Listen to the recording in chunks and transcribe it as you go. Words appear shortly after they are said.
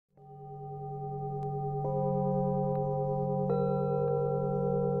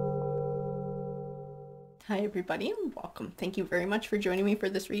Hi everybody and welcome. Thank you very much for joining me for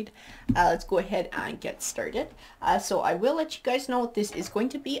this read. Let's go ahead and get started. So I will let you guys know this is going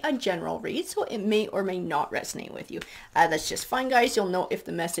to be a general read, so it may or may not resonate with you. That's just fine, guys. You'll know if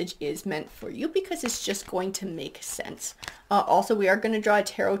the message is meant for you because it's just going to make sense. Also, we are going to draw a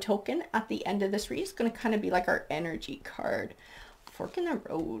tarot token at the end of this read. It's going to kind of be like our energy card. Fork in the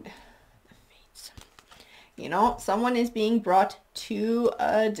road. The fates. You know, someone is being brought to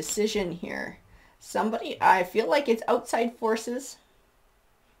a decision here. Somebody, I feel like it's outside forces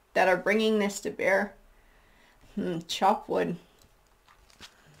that are bringing this to bear. Chop wood.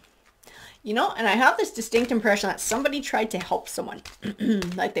 You know, and I have this distinct impression that somebody tried to help someone.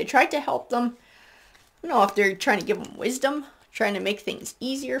 Like they tried to help them. I don't know if they're trying to give them wisdom, trying to make things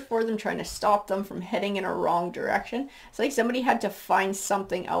easier for them, trying to stop them from heading in a wrong direction. It's like somebody had to find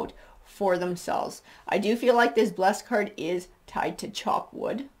something out for themselves. I do feel like this blessed card is tied to chop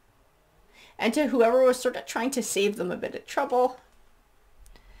wood. And to whoever was sort of trying to save them a bit of trouble.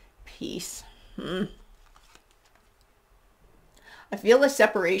 Peace. I feel the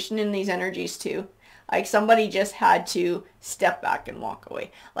separation in these energies too. Like somebody just had to step back and walk away.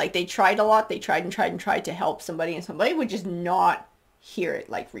 Like they tried a lot. They tried and tried and tried to help somebody. And somebody would just not hear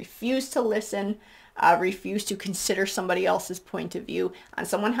it. Like refuse to listen. Refuse to consider somebody else's point of view. And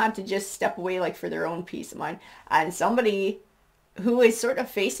someone had to just step away like for their own peace of mind. And somebody who is sort of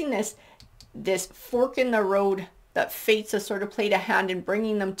facing this fork in the road that fates has sort of played a hand in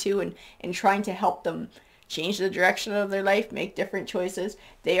bringing them to and trying to help them change the direction of their life, make different choices.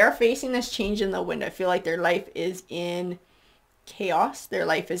 They are facing this change in the wind. I feel like their life is in chaos. Their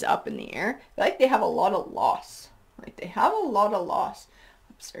life is up in the air. I feel like they have a lot of loss. Like they have a lot of loss.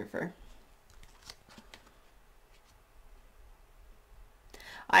 Observer.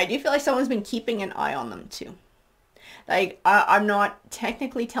 I do feel like someone's been keeping an eye on them too. Like, I'm not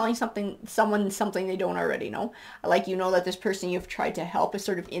technically telling someone something they don't already know. Like, you know that this person you've tried to help is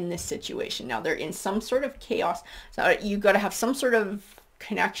sort of in this situation. Now, they're in some sort of chaos. So you got to have some sort of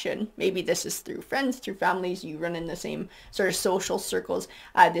connection. Maybe this is through friends, through families. You run in the same sort of social circles.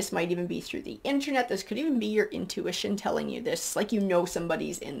 This might even be through the internet. This could even be your intuition telling you this. Like, you know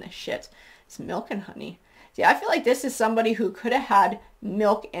somebody's in this shit. It's milk and honey. See, I feel like this is somebody who could have had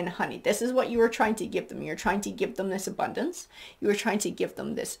milk and honey. This is what you were trying to give them. You're trying to give them this abundance. You were trying to give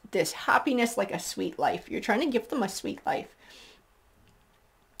them this happiness, like a sweet life. You're trying to give them a sweet life.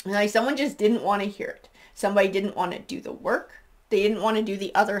 And like someone just didn't want to hear it. Somebody didn't want to do the work. They didn't want to do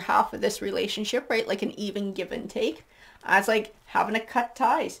the other half of this relationship, right? Like an even give and take. It's like having to cut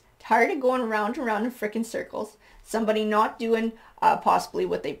ties. Tired of going around and around in freaking circles. Somebody not doing possibly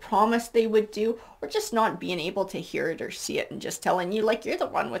what they promised they would do, or just not being able to hear it or see it and just telling you like you're the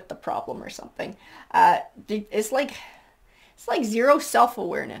one with the problem or something. It's like zero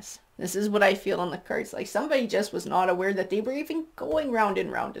self-awareness. This is what I feel on the cards. Like somebody just was not aware that they were even going round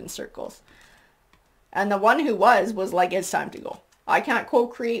and round in circles. And the one who was like, it's time to go. I can't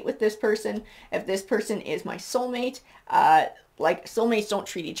co-create with this person. If this person is my soulmate, like soulmates don't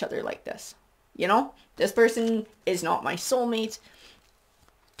treat each other like this. You know, this person is not my soulmate.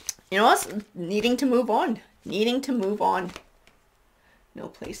 You know, us needing to move on. Needing to move on. No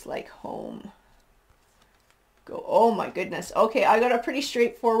place like home. Go. Oh my goodness. Okay, I got a pretty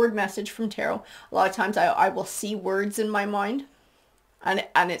straightforward message from tarot. A lot of times I will see words in my mind.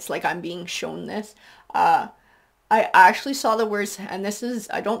 And it's like I'm being shown this. I actually saw the words, and this is,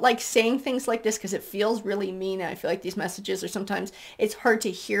 I don't like saying things like this because it feels really mean. I feel like these messages are sometimes, it's hard to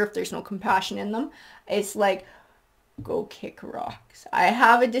hear if there's no compassion in them. It's like, go kick rocks. I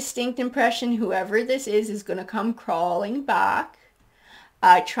have a distinct impression whoever this is going to come crawling back,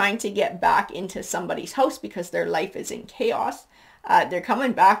 trying to get back into somebody's house because their life is in chaos. They're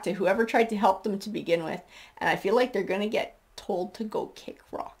coming back to whoever tried to help them to begin with, and I feel like they're going to get told to go kick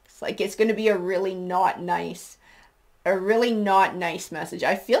rocks. Like it's going to be a really not nice message.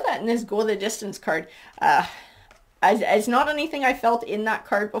 I feel that in this go the distance card. It's not anything I felt in that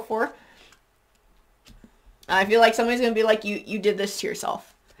card before. I feel like somebody's going to be like, you did this to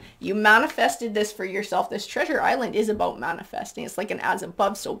yourself. You manifested this for yourself. This treasure island is about manifesting. It's like an as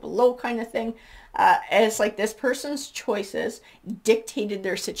above, so below kind of thing. And it's like this person's choices dictated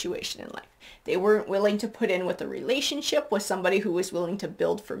their situation in life. They weren't willing to put in with a relationship with somebody who was willing to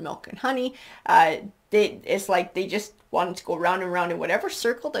build for milk and honey. It's like they just wanted to go round and round in whatever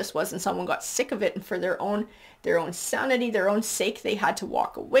circle this was, and someone got sick of it, and for their own sanity, their own sake, they had to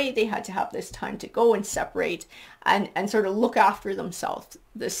walk away. They had to have this time to go and separate and sort of look after themselves,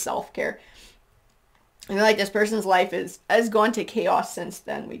 this self-care. And like this person's life has gone to chaos since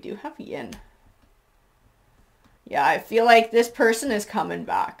then. We do have yin. Yeah, I feel like this person is coming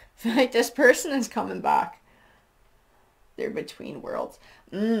back. I feel like this person is coming back. They're between worlds.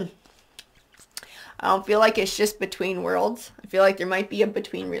 I don't feel like it's just between worlds. I feel like there might be a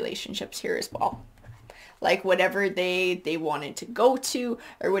between relationships here as well. Like whatever they wanted to go to,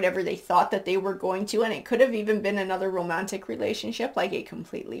 or whatever they thought that they were going to, and it could have even been another romantic relationship, like it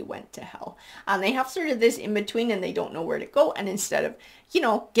completely went to hell. And they have sort of this in between, and they don't know where to go, and instead of, you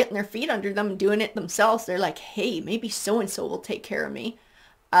know, getting their feet under them and doing it themselves, they're like, hey, maybe so and so will take care of me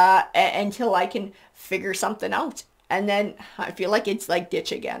until I can figure something out. And then I feel like it's like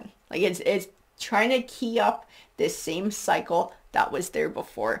ditch again. Like it's trying to key up this same cycle that was there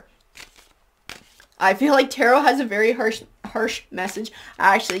before. I feel like tarot has a very harsh message.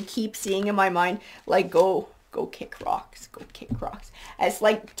 I actually keep seeing in my mind, like, go kick rocks, go kick rocks. It's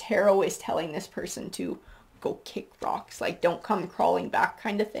like tarot is telling this person to go kick rocks, like, don't come crawling back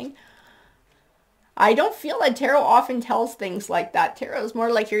kind of thing. I don't feel that tarot often tells things like that. Tarot is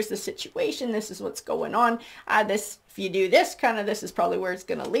more like, here's the situation, this is what's going on. If you do this, kind of, this is probably where it's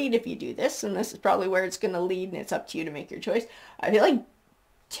going to lead. If you do this, and this is probably where it's going to lead, and it's up to you to make your choice. I feel like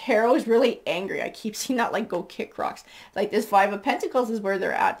tarot is really angry. I keep seeing that, like, go kick rocks. Like, this Five of Pentacles is where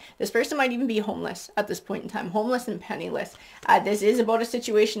they're at. This person might even be homeless at this point in time. Homeless and penniless. This is about a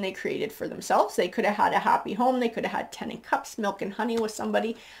situation they created for themselves. They could have had a happy home. They could have had 10 in cups, milk and honey with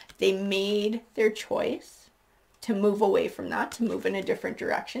somebody. They made their choice to move away from that, to move in a different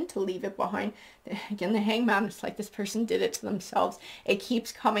direction, to leave it behind. Again, the Hangman, it's like this person did it to themselves. It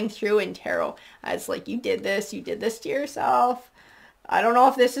keeps coming through in tarot. It's like, you did this to yourself. I don't know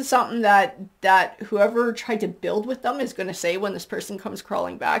if this is something that whoever tried to build with them is going to say when this person comes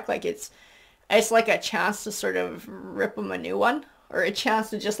crawling back. Like, it's like a chance to sort of rip them a new one, or a chance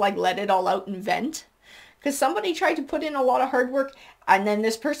to just, like, let it all out and vent. Because somebody tried to put in a lot of hard work, and then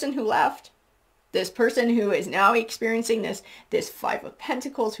this person who left, this person who is now experiencing this Five of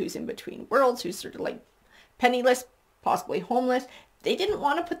Pentacles, who's in between worlds, who's sort of like penniless, possibly homeless, they didn't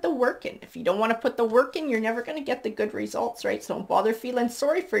want to put the work in. If you don't want to put the work in, you're never going to get the good results, right? So don't bother feeling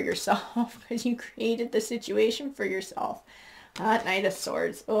sorry for yourself, because you created the situation for yourself. Knight of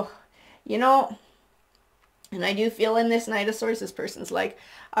Swords. Oh, you know, and I do feel in this Knight of Swords, this person's like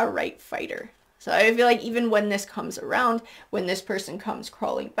a right fighter. So I feel like even when this comes around, when this person comes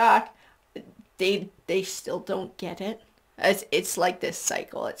crawling back, they still don't get it. It's like this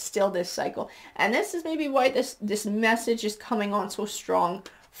cycle. It's still this cycle. And this is maybe why this message is coming on so strong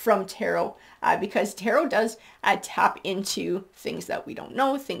from tarot. Because tarot does tap into things that we don't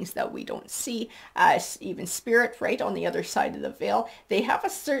know, things that we don't see. Even spirit, right, on the other side of the veil.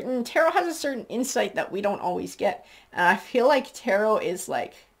 Tarot has a certain insight that we don't always get. And I feel like tarot is,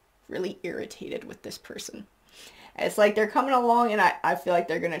 like, really irritated with this person. It's like they're coming along, and I feel like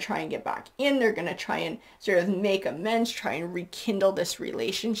they're going to try and get back in. They're going to try and sort of make amends, try and rekindle this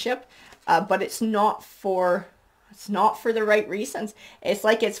relationship. But it's not for the right reasons. It's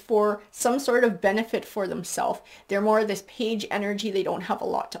like it's for some sort of benefit for themselves. They're more of this page energy. They don't have a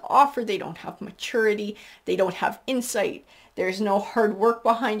lot to offer. They don't have maturity. They don't have insight. There's no hard work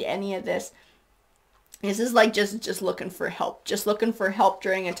behind any of this. This is like just looking for help. Just looking for help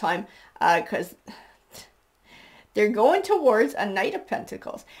during a time, because they're going towards a Knight of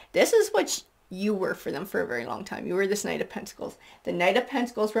Pentacles. This is what you were for them for a very long time. You were this Knight of Pentacles. The Knight of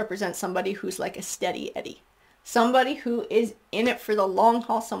Pentacles represents somebody who's like a steady Eddie. Somebody who is in it for the long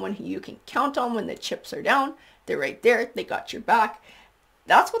haul. Someone who you can count on when the chips are down. They're right there. They got your back.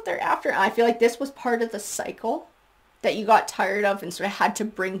 That's what they're after. And I feel like this was part of the cycle that you got tired of and sort of had to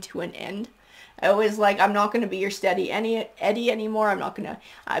bring to an end. It was like, I'm not going to be your steady Eddie anymore. I'm not going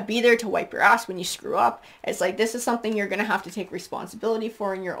to be there to wipe your ass when you screw up. It's like, this is something you're going to have to take responsibility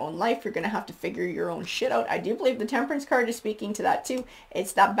for in your own life. You're going to have to figure your own shit out. I do believe the Temperance card is speaking to that too.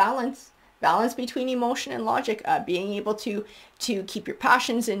 It's that balance between emotion and logic, being able to keep your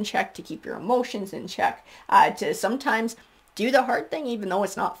passions in check, to keep your emotions in check, to sometimes do the hard thing, even though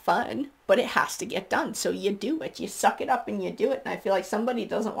it's not fun, but it has to get done. So you do it. You suck it up and you do it. And I feel like somebody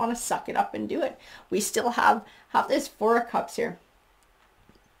doesn't want to suck it up and do it. We still have this Four of Cups here.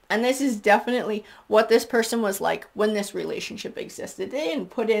 And this is definitely what this person was like when this relationship existed. They didn't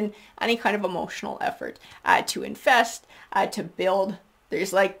put in any kind of emotional effort to invest, to build.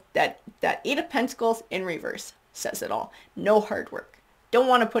 There's like that Eight of Pentacles in reverse says it all. No hard work. Don't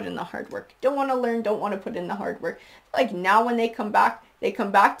want to put in the hard work. Don't want to learn. Don't want to put in the hard work. Like now when they come back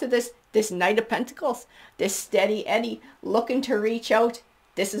to this Knight of Pentacles, this steady Eddie looking to reach out.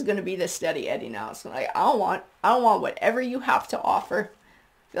 This is going to be the steady Eddie now. So like, I don't want whatever you have to offer.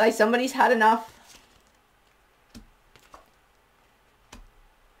 I feel like somebody's had enough.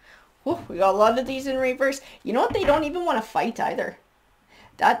 Whew, we got a lot of these in reverse. You know what? They don't even want to fight either.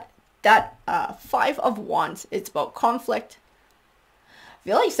 that Five of Wands, it's about conflict. I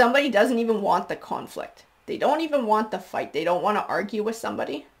feel like somebody doesn't even want the conflict. They don't even want the fight. They don't want to argue with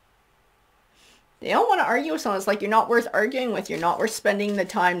somebody. They don't want to argue with someone. It's like you're not worth arguing with. You're not worth spending the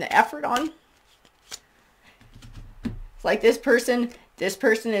time, the effort on. It's like this person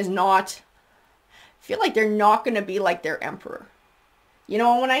is not, I feel like they're not going to be like their emperor. You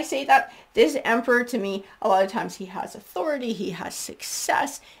know, when I say that, this emperor to me, a lot of times he has authority, he has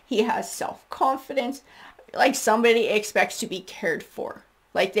success, he has self-confidence. Like somebody expects to be cared for.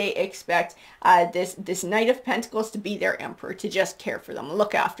 Like they expect this Knight of Pentacles to be their emperor, to just care for them,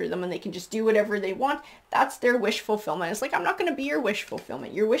 look after them, and they can just do whatever they want. That's their wish fulfillment. It's like, I'm not going to be your wish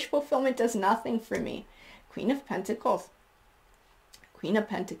fulfillment. Your wish fulfillment does nothing for me. Queen of Pentacles. Queen of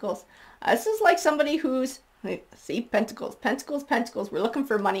Pentacles. This is like somebody who's, see, Pentacles, Pentacles, Pentacles. We're looking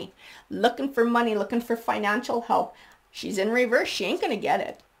for money, looking for financial help. She's in reverse. She ain't going to get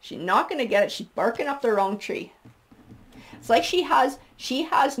it. She's not going to get it. She's barking up the wrong tree. It's like she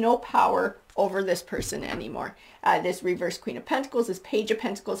has no power over this person anymore. This reverse Queen of Pentacles, this Page of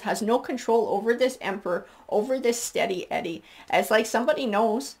Pentacles has no control over this Emperor, over this Steady Eddie. It's like somebody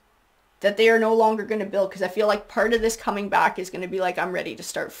knows that they are no longer going to build, because I feel like part of this coming back is going to be like, I'm ready to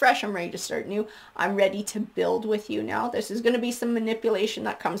start fresh. I'm ready to start new. I'm ready to build with you now. This is going to be some manipulation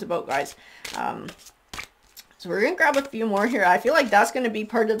that comes about, guys. So we're going to grab a few more here. I feel like that's going to be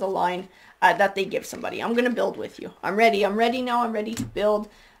part of the line that they give somebody. I'm going to build with you. I'm ready now. I'm ready to build.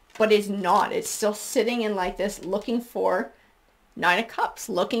 But it's not. It's still sitting in like this, looking for Nine of Cups,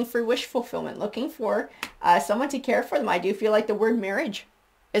 looking for wish fulfillment, looking for someone to care for them. I do feel like the word marriage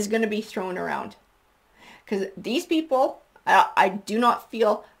is going to be thrown around. Because these people, I do not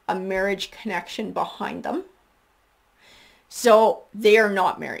feel a marriage connection behind them. So they are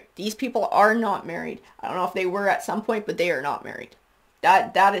not married. These people are not married. I don't know if they were at some point, but they are not married.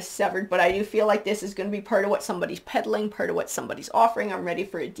 That is severed. But I do feel like this is going to be part of what somebody's peddling, part of what somebody's offering. I'm ready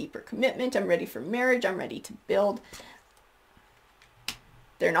for a deeper commitment. I'm ready for marriage. I'm ready to build.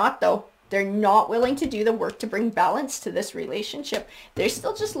 They're not, though. They're not willing to do the work to bring balance to this relationship. They're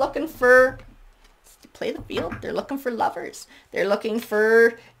still just looking for, to play the field. They're looking for lovers. They're looking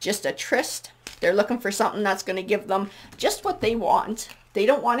for just a tryst. They're looking for something that's going to give them just what they want. They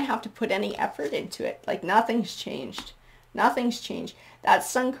don't want to have to put any effort into it. Like nothing's changed. Nothing's changed. That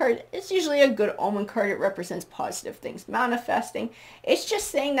Sun card is usually a good omen card. It represents positive things manifesting. It's just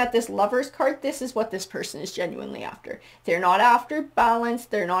saying that this Lovers card, this is what this person is genuinely after. They're not after balance.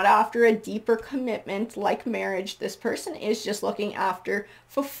 They're not after a deeper commitment like marriage. This person is just looking after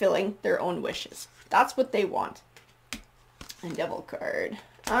fulfilling their own wishes. That's what they want. And Devil card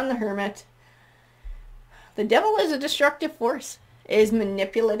on the Hermit. The Devil is a destructive force. It is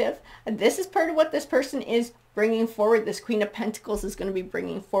manipulative. And this is part of what this person is bringing forward. This Queen of Pentacles is going to be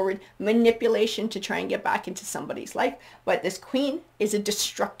bringing forward manipulation to try and get back into somebody's life. But this Queen is a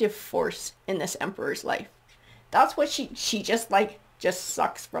destructive force in this Emperor's life. That's what she just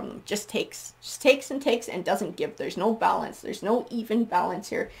sucks from them. Just takes and takes and doesn't give. There's no balance. There's no even balance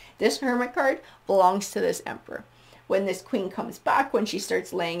here. This Hermit card belongs to this Emperor. When this Queen comes back, when she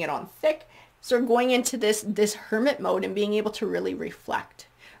starts laying it on thick, so going into this hermit mode and being able to really reflect.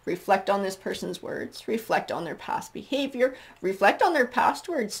 Reflect on this person's words, reflect on their past behavior, reflect on their past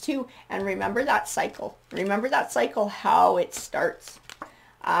words too, and remember that cycle. Remember that cycle, how it starts.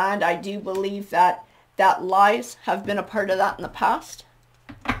 And I do believe that lies have been a part of that in the past.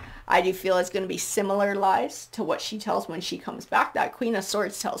 I do feel it's going to be similar lies to what she tells when she comes back. That Queen of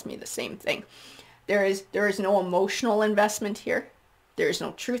Swords tells me the same thing. There is no emotional investment here. There's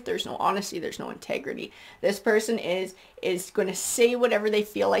no truth, there's no honesty, there's no integrity. This person is going to say whatever they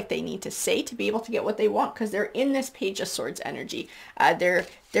feel like they need to say to be able to get what they want, because they're in this Page of Swords energy. They're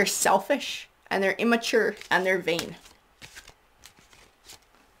selfish, and they're immature, and they're vain.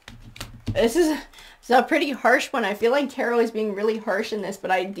 This is a pretty harsh one. I feel like tarot is being really harsh in this,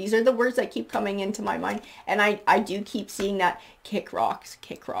 but these are the words that keep coming into my mind. And I do keep seeing that kick rocks,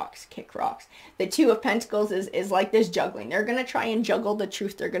 kick rocks, kick rocks. The Two of Pentacles is like this juggling. They're going to try and juggle the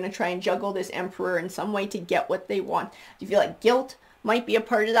truth. They're going to try and juggle this Emperor in some way to get what they want. Do you feel like guilt might be a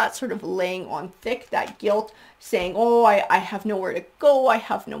part of that, sort of laying on thick, that guilt, saying, oh, I have nowhere to go, I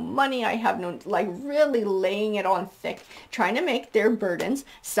have no money, I have no, like really laying it on thick, trying to make their burdens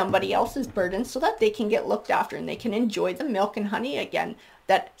somebody else's burdens so that they can get looked after and they can enjoy the milk and honey again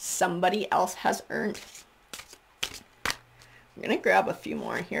that somebody else has earned. I'm going to grab a few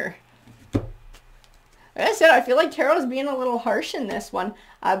more here. Like I said, I feel like Tarot's being a little harsh in this one,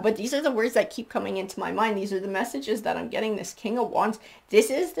 but these are the words that keep coming into my mind. These are the messages that I'm getting. This King of Wands. This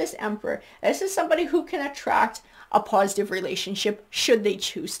is this Emperor. This is somebody who can attract a positive relationship should they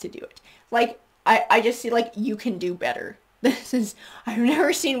choose to do it. Like, I just see like, you can do better. This is, I've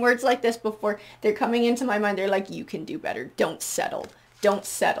never seen words like this before. They're coming into my mind. They're like, you can do better. Don't settle. Don't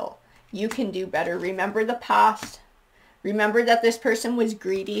settle. You can do better. Remember the past. Remember that this person was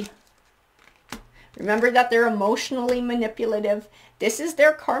greedy. Remember that they're emotionally manipulative. This is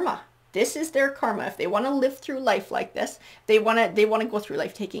their karma. This is their karma. If they want to live through life like this, they want to go through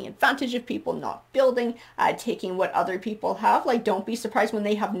life taking advantage of people, not building, taking what other people have. Like, don't be surprised when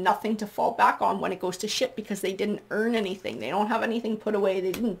they have nothing to fall back on when it goes to shit, because they didn't earn anything. They don't have anything put away.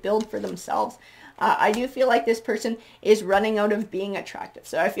 They didn't build for themselves. I do feel like this person is running out of being attractive.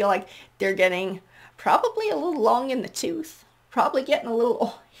 So I feel like they're getting probably a little long in the tooth. Probably getting a little...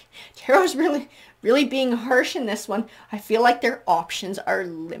 Oh, Tarot's really being harsh in this one. I feel like their options are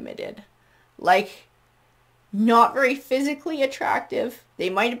limited. Like, not very physically attractive. They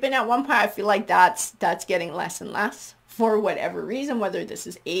might have been at one point. I feel like that's getting less and less for whatever reason, whether this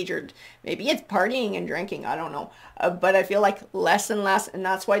is age or maybe it's partying and drinking. I don't know. But I feel like less and less, and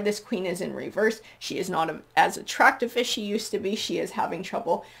that's why this Queen is in reverse. She is not as attractive as she used to be. She is having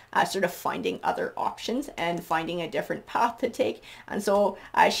trouble sort of finding other options and finding a different path to take. And so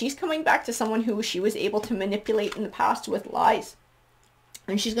she's coming back to someone who she was able to manipulate in the past with lies.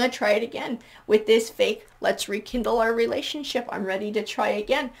 And she's going to try it again with this fake, let's rekindle our relationship. I'm ready to try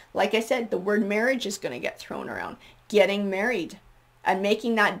again. Like I said, the word marriage is going to get thrown around. Getting married and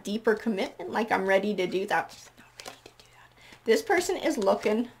making that deeper commitment. Like, I'm ready to do that. I'm not ready to do that. This person is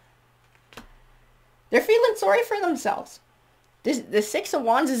looking, they're feeling sorry for themselves. The Six of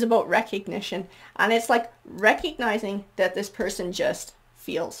Wands is about recognition. And it's like recognizing that this person just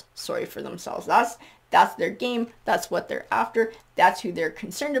feels sorry for themselves. That's their game. That's what they're after. That's who they're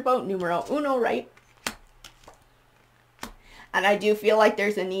concerned about. Numero uno, right? And I do feel like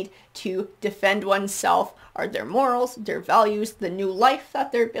there's a need to defend oneself, or their morals, their values, the new life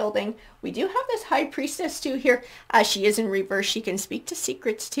that they're building. We do have this High Priestess too here. As she is in reverse, she can speak to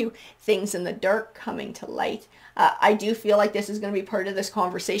secrets too. Things in the dark coming to light. I do feel like this is going to be part of this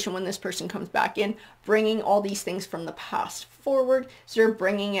conversation when this person comes back in, bringing all these things from the past forward, sort of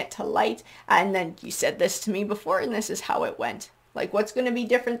bringing it to light. And then you said this to me before, and this is how it went. Like, what's going to be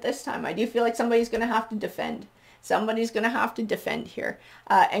different this time? I do feel like somebody's going to have to defend. Somebody's going to have to defend here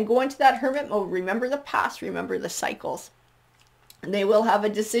and go into that hermit mode. Remember the past, remember the cycles. And they will have a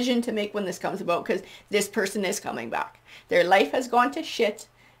decision to make when this comes about, because this person is coming back. Their life has gone to shit.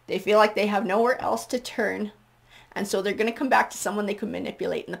 They feel like they have nowhere else to turn. And so they're going to come back to someone they could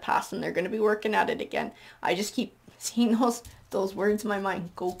manipulate in the past, and they're going to be working at it again. I just keep seeing those words in my mind.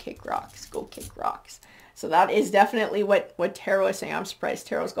 Go kick rocks. Go kick rocks. So that is definitely what Tarot is saying. I'm surprised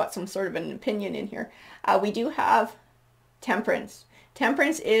Tarot's got some sort of an opinion in here. We do have Temperance.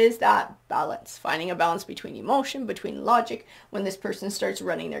 Temperance is that balance, finding a balance between emotion, between logic. When this person starts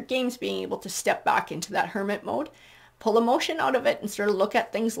running their games, being able to step back into that hermit mode, pull emotion out of it and sort of look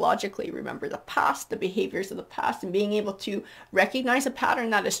at things logically. Remember the past, the behaviors of the past, and being able to recognize a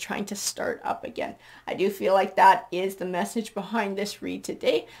pattern that is trying to start up again. I do feel like that is the message behind this read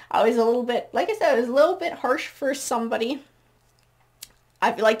today. I was a little bit, like I said, it was a little bit harsh for somebody.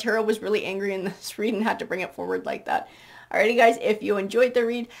 I feel like Tarot was really angry in this read and had to bring it forward like that. Alrighty guys, if you enjoyed the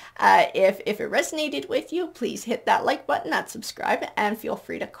read, if it resonated with you, please hit that like button, that subscribe, and feel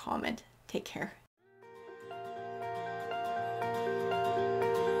free to comment. Take care.